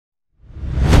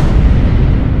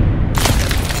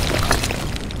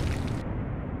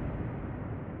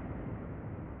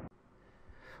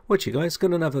What you guys,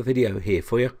 got another video here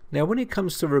for you. Now when it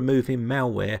comes to removing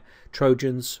malware,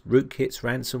 trojans, rootkits,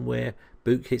 ransomware,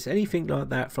 bootkits, anything like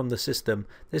that from the system,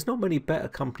 there's not many better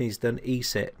companies than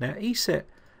ESET. Now ESET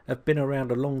have been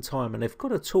around a long time and they've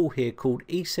got a tool here called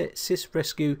ESET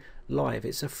SysRescue Live.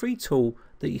 It's a free tool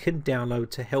that you can download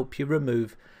to help you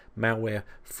remove malware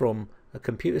from a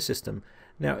computer system.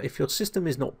 Now if your system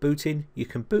is not booting, you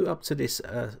can boot up to this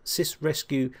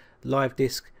SysRescue Live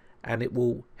disk and it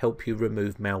will help you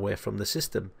remove malware from the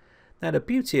system. Now the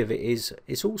beauty of it is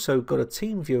it's also got a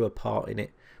Teamviewer part in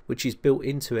it which is built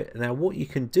into it. Now what you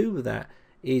can do with that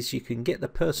is you can get the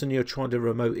person you're trying to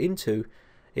remote into,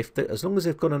 as long as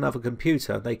they've got another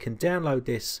computer, they can download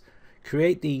this,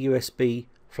 create the USB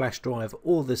flash drive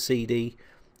or the CD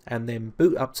and then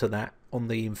boot up to that on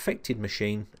the infected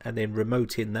machine and then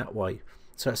remote in that way.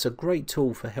 So it's a great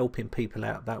tool for helping people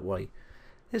out that way.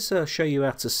 Let's show you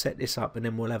how to set this up and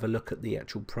then we'll have a look at the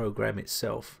actual program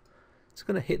itself. It's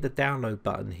going to hit the download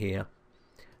button here.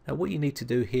 Now what you need to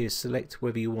do here is select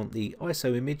whether you want the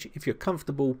ISO image. If you're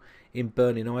comfortable in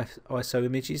burning ISO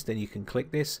images, then you can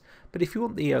click this. But if you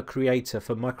want the creator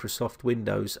for Microsoft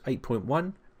Windows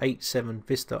 8.1, 8.7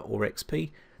 Vista or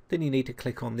XP, then you need to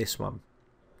click on this one.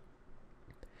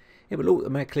 It will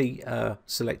automatically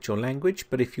select your language,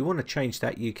 but if you want to change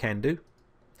that, you can do.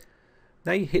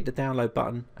 Now you hit the download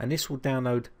button and this will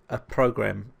download a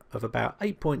program of about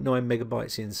 8.9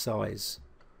 megabytes in size.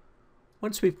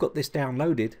 Once we've got this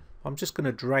downloaded, I'm just going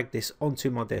to drag this onto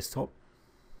my desktop.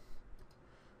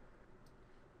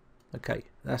 Okay,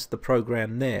 that's the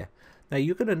program there. Now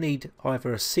you're going to need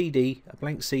either a CD, a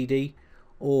blank CD,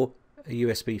 or a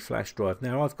USB flash drive.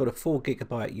 Now I've got a 4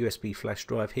 GB USB flash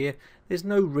drive here. There's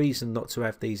no reason not to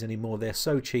have these anymore. They're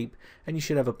so cheap and you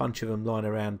should have a bunch of them lying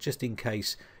around just in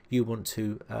case you want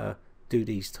to do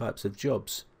these types of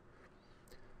jobs.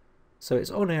 So it's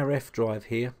on our F drive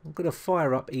here. I'm going to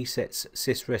fire up ESET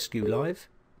SysRescue Live.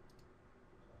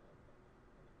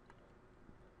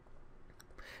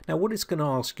 Now what it's going to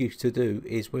ask you to do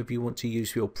is whether you want to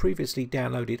use your previously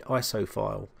downloaded ISO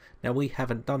file. Now we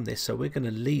haven't done this, so we're going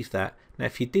to leave that. Now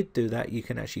if you did do that, you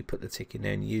can actually put the tick in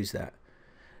there and use that.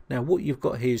 Now what you've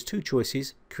got here is two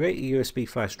choices: create a USB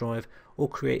flash drive or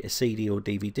create a CD or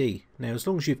DVD. Now as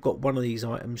long as you've got one of these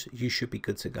items, you should be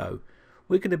good to go.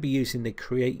 We're going to be using the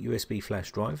create USB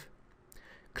flash drive.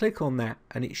 Click on that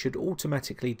and it should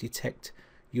automatically detect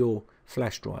your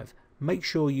flash drive. Make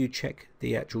sure you check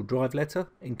the actual drive letter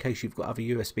in case you've got other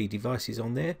USB devices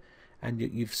on there and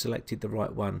you've selected the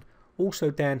right one.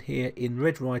 Also down here in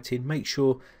red writing, make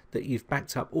sure that you've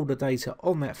backed up all the data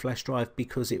on that flash drive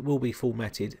because it will be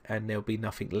formatted and there'll be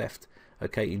nothing left,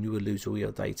 okay, and you will lose all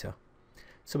your data.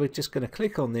 So we're just going to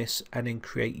click on this and then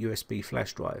create USB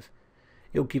flash drive.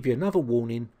 It'll give you another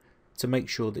warning to make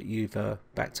sure that you've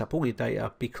backed up all your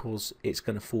data because it's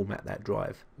going to format that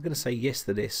drive. I'm going to say yes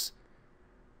to this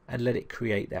and let it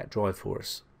create that drive for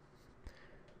us.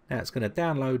 Now it's going to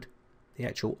download the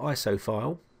actual ISO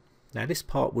file. Now this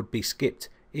part would be skipped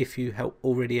if you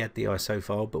already had the ISO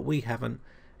file, but we haven't.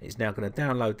 It's now going to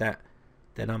download that,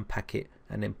 then unpack it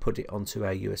and then put it onto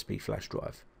our USB flash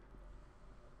drive.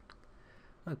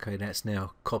 Okay, that's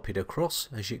now copied across,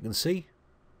 as you can see.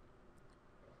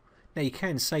 Now you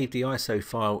can save the ISO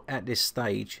file at this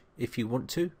stage if you want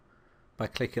to by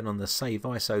clicking on the save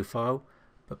ISO file,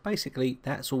 but basically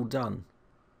that's all done.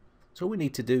 So all we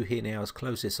need to do here now is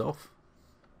close this off.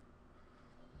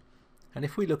 And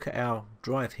if we look at our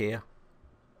drive here,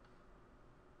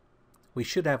 we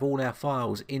should have all our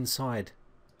files inside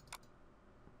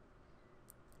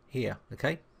here,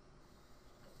 okay?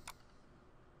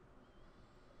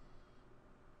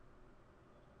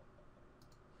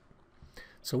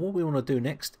 So what we want to do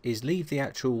next is leave the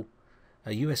actual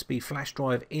USB flash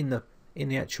drive in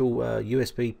the actual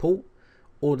USB port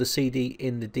or the CD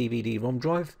in the DVD-ROM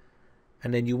drive,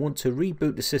 and then you want to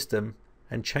reboot the system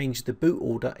and change the boot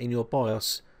order in your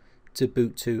BIOS to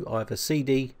boot to either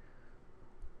CD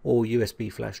or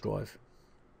USB flash drive.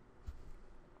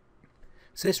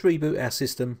 So let's reboot our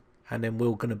system and then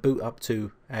we're going to boot up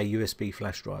to our USB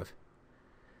flash drive.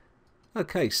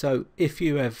 Okay, so if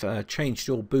you have changed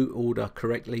your boot order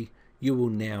correctly, you will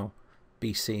now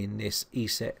be seeing this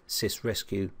ESET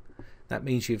SysRescue. That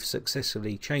means you've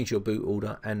successfully changed your boot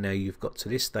order and now you've got to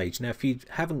this stage. Now if you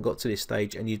haven't got to this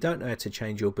stage and you don't know how to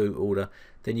change your boot order,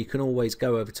 then you can always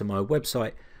go over to my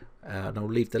website and I'll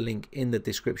leave the link in the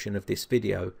description of this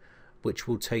video, which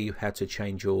will tell you how to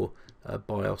change your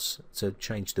BIOS to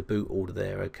change the boot order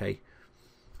there, okay?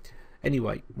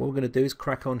 Anyway, what we're going to do is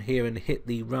crack on here and hit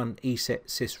the run ESET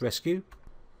SysRescue.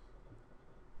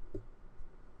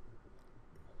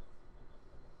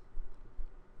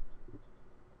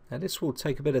 Now this will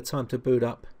take a bit of time to boot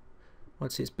up.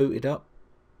 Once it's booted up,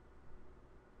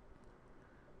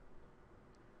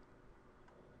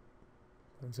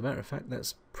 as a matter of fact,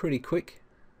 that's pretty quick.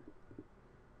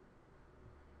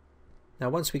 Now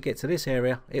once we get to this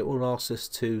area, it will ask us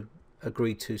to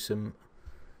agree to some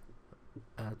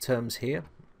terms here.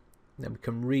 Then we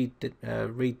can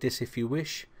read this if you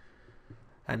wish,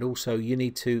 and also you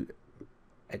need to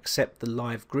accept the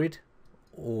live grid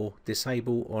or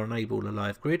disable or enable a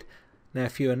live grid. Now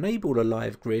if you enable a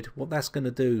live grid, what that's going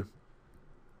to do,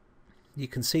 you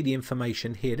can see the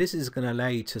information here. This is going to allow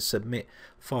you to submit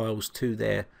files to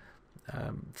their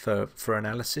for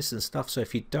analysis and stuff. So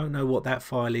if you don't know what that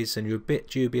file is and you're a bit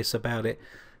dubious about it,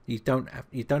 you don't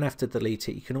have to delete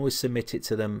it. You can always submit it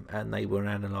to them and they will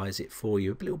analyze it for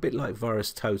you, a little bit like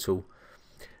VirusTotal.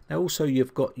 Now also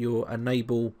you've got your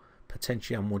enable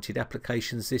potentially unwanted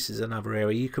applications. This is another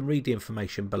area. You can read the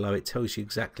information below. It tells you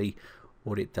exactly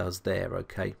what it does there,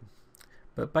 okay?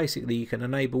 But basically you can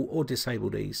enable or disable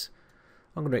these.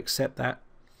 I'm going to accept that.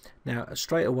 Now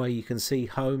straight away you can see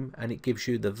home, and it gives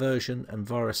you the version and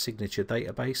virus signature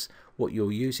database, what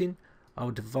you're using. I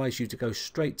would advise you to go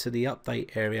straight to the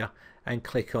update area and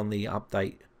click on the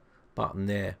update button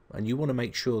there, and you want to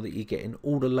make sure that you're getting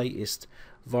all the latest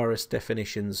virus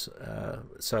definitions,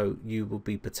 so you will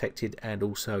be protected, and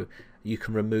also you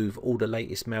can remove all the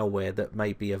latest malware that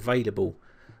may be available,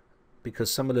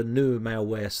 because some of the newer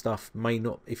malware stuff may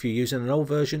not, if you're using an old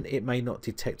version, it may not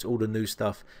detect all the new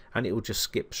stuff and it will just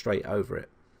skip straight over it.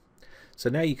 So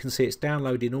now you can see it's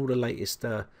downloading all the latest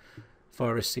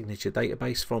virus signature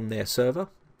database from their server.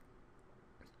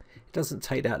 It doesn't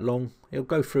take that long. It'll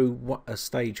go through a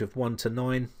stage of 1 to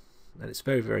 9, and it's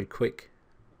very, very quick.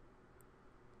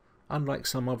 Unlike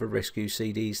some other rescue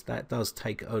CDs, that does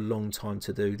take a long time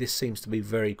to do. This seems to be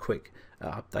very quick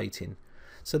at updating.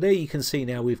 So there you can see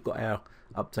now we've got our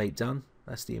update done.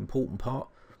 That's the important part.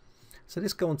 So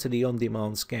let's go on to the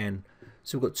on-demand scan.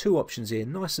 So we've got two options here,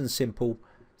 nice and simple.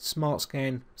 Smart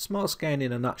scan. Smart scan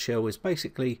in a nutshell is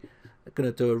basically going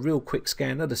to do a real quick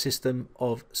scan of the system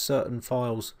of certain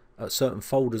files, certain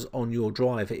folders on your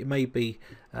drive. It may be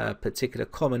particular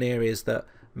common areas that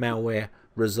malware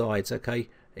resides, okay?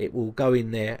 It will go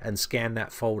in there and scan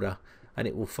that folder, and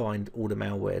it will find all the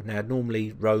malware. Now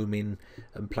normally roaming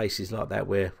and places like that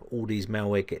where all these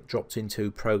malware get dropped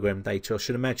into program data, I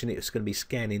should imagine it's going to be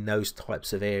scanning those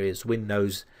types of areas,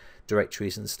 Windows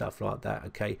directories and stuff like that,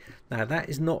 okay? Now that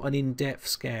is not an in-depth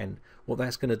scan. What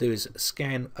that's going to do is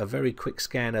scan a very quick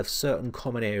scan of certain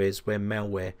common areas where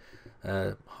malware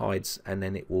hides, and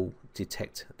then it will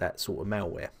detect that sort of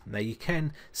malware. Now you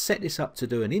can set this up to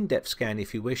do an in-depth scan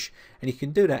if you wish, and you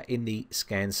can do that in the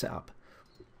scan setup.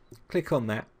 Click on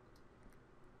that,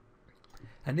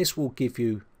 and this will give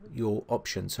you your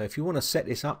option. So if you want to set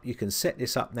this up, you can set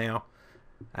this up now,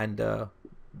 and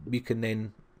you can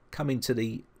then come into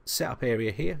the setup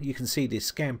area here. You can see the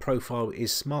scan profile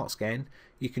is Smart Scan.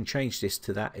 You can change this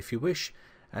to that if you wish,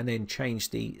 and then change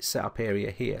the setup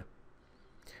area here.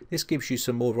 This gives you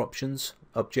some more options.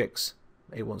 Objects,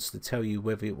 it wants to tell you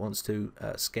whether it wants to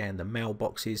scan the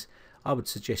mailboxes. I would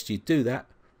suggest you do that.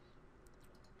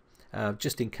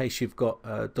 Just in case you've got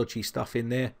dodgy stuff in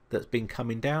there that's been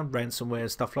coming down, ransomware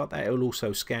and stuff like that. It will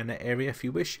also scan that area if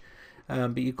you wish.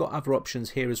 But you've got other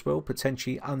options here as well,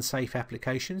 potentially unsafe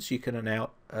applications. You can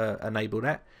now enable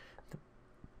that.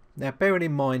 Now bearing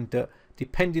in mind that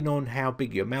depending on how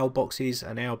big your mailbox is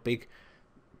and how big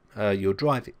your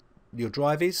drive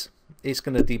is, it's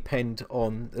going to depend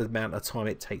on the amount of time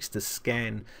it takes to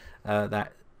scan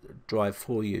that drive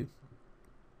for you.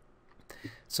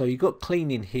 So you've got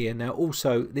cleaning here. Now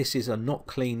also this is a not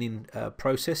cleaning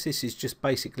process. This is just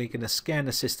basically going to scan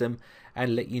the system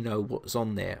and let you know what's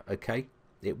on there, okay?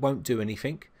 It won't do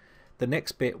anything. The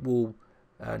next bit will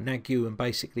nag you and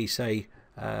basically say,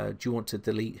 do you want to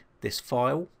delete this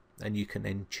file? And you can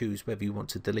then choose whether you want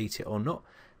to delete it or not.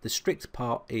 The strict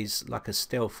part is like a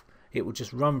stealth. It will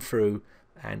just run through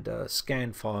and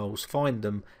scan files, find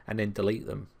them, and then delete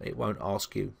them. It won't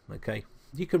ask you, okay?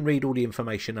 You can read all the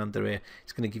information under here.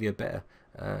 It's going to give you a better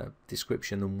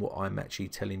description than what I'm actually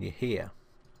telling you here.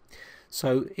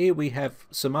 So here we have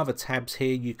some other tabs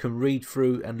here you can read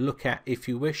through and look at if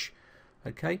you wish,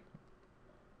 okay?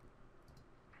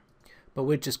 But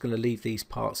we're just going to leave these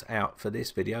parts out for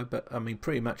this video. But I mean,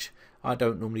 pretty much I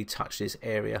don't normally touch this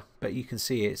area, but you can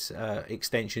see it's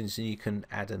extensions, and you can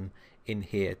add them in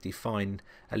here. Define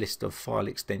a list of file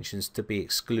extensions to be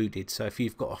excluded. So if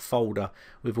you've got a folder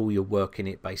with all your work in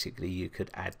it, basically you could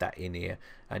add that in here,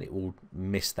 and it will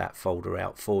miss that folder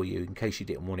out for you in case you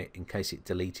didn't want it, in case it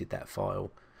deleted that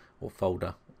file or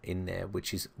folder in there,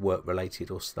 which is work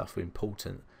related or stuff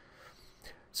important.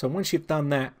 So once you've done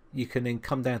that, you can then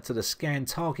come down to the scan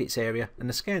targets area, and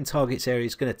the scan targets area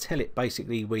is going to tell it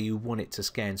basically where you want it to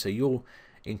scan. So you're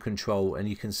in control, and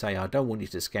you can say, I don't want you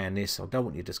to scan this, I don't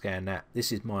want you to scan that,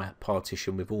 this is my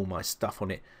partition with all my stuff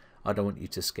on it, I don't want you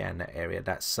to scan that area,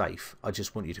 that's safe, I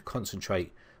just want you to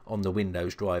concentrate on the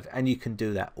Windows drive. And you can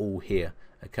do that all here.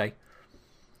 Okay,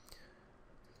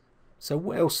 so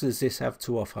what else does this have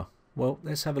to offer? Well,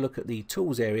 let's have a look at the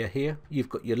tools area here. You've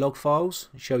got your log files,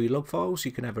 show your log files.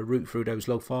 You can have a root through those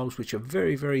log files, which are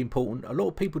very, very important. A lot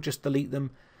of people just delete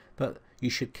them, but you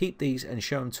should keep these and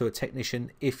show them to a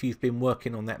technician if you've been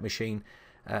working on that machine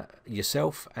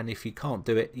yourself. And if you can't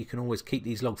do it, you can always keep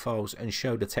these log files and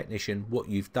show the technician what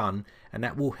you've done, and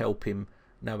that will help him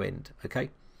no end.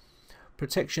 Okay,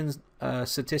 protections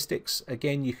statistics,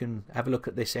 again, you can have a look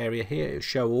at this area here. It'll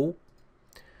show all.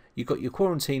 You've got your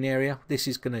quarantine area. This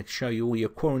is going to show you all your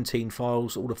quarantine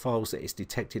files, all the files that it's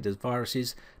detected as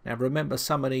viruses. Now remember,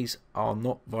 some of these are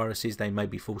not viruses, they may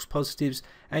be false positives,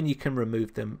 and you can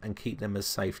remove them and keep them as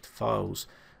saved files.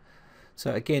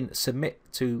 So again, submit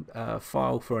to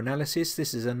file for analysis.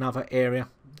 This is another area,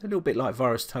 a little bit like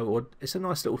VirusTotal. It's a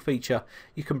nice little feature.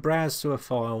 You can browse to a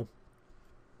file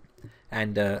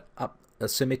and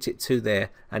submit it to there,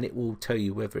 and it will tell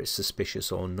you whether it's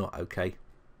suspicious or not. Okay,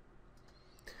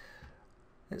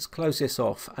 let's close this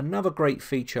off. Another great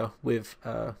feature with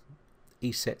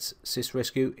ESET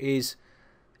SysRescue is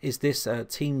this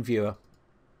Teamviewer.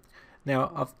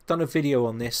 Now, I've done a video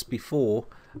on this before.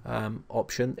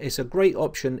 Option. It's a great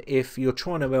option if you're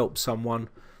trying to help someone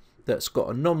that's got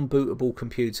a non-bootable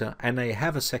computer and they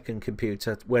have a second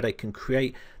computer where they can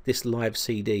create this live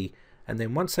CD, and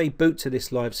then once they boot to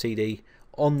this live CD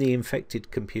on the infected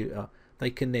computer, they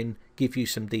can then give you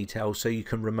some details so you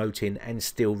can remote in and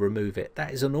still remove it.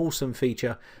 That is an awesome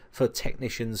feature for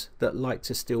technicians that like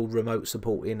to still remote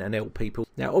support in and help people.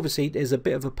 Now obviously there's a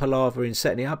bit of a palaver in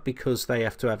setting it up because they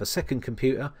have to have a second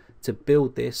computer to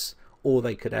build this, or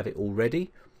they could have it already.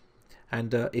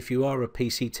 And if you are a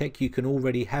PC tech, you can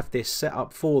already have this set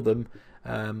up for them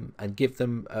and give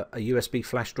them a USB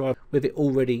flash drive with it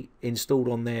already installed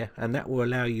on there, and that will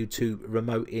allow you to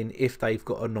remote in if they've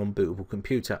got a non-bootable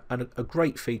computer. And a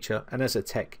great feature, and as a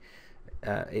tech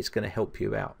it's going to help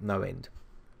you out no end.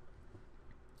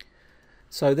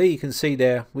 So there you can see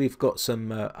there we've got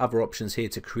some other options here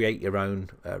to create your own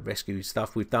rescue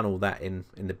stuff. We've done all that in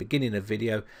the beginning of the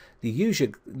video. The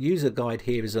user guide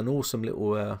here is an awesome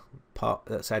little part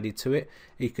that's added to it.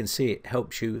 You can see it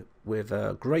helps you with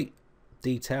great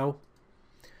detail,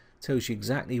 tells you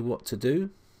exactly what to do.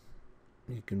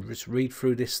 You can just read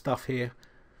through this stuff here.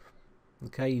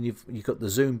 Okay, and you've got the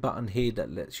zoom button here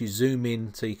that lets you zoom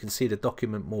in so you can see the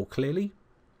document more clearly.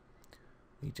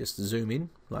 You just zoom in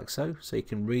like so you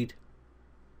can read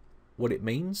what it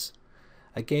means.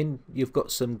 Again, you've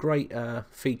got some great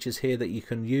features here that you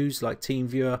can use, like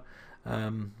Teamviewer,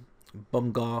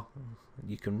 Bomgar.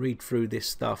 You can read through this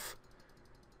stuff.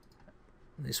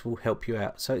 This will help you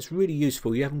out, so it's really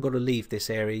useful. You haven't got to leave this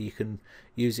area, you can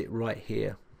use it right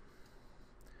here.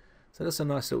 So that's a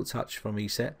nice little touch from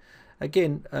ESET.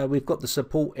 Again, we've got the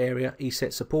support area,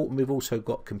 ESET support, and we've also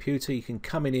got computer. You can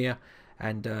come in here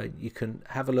and you can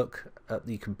have a look at,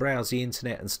 you can browse the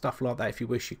internet and stuff like that if you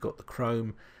wish. You've got the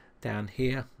Chrome down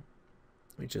here.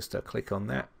 We just click on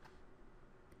that.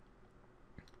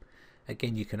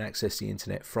 Again, you can access the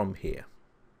internet from here.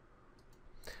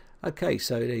 Okay,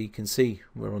 so there you can see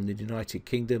we're on the United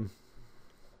Kingdom,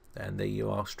 and there you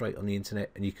are straight on the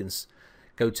internet, and you can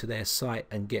go to their site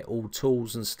and get all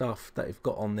tools and stuff that they've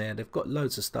got on there. They've got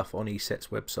loads of stuff on ESET's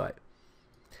website.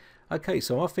 Okay,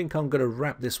 so I think I'm going to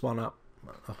wrap this one up.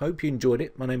 I hope you enjoyed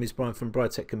it. My name is Brian from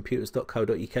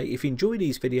briteccomputers.co.uk. If you enjoy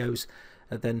these videos,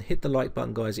 then hit the like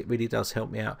button, guys. It really does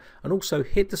help me out. And also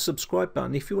hit the subscribe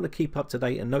button if you want to keep up to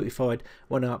date and notified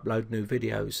when I upload new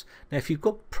videos. Now, if you've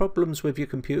got problems with your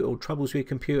computer or troubles with your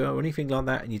computer or anything like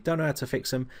that and you don't know how to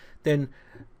fix them, then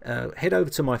head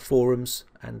over to my forums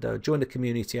and join the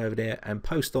community over there and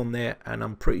post on there, and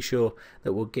I'm pretty sure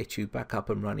that we'll get you back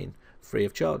up and running free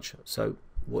of charge. So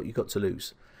what you got to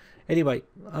lose? Anyway,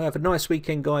 have a nice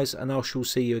weekend, guys, and I shall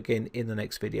see you again in the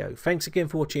next video. Thanks again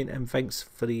for watching, and thanks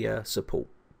for the support.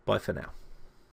 Bye for now.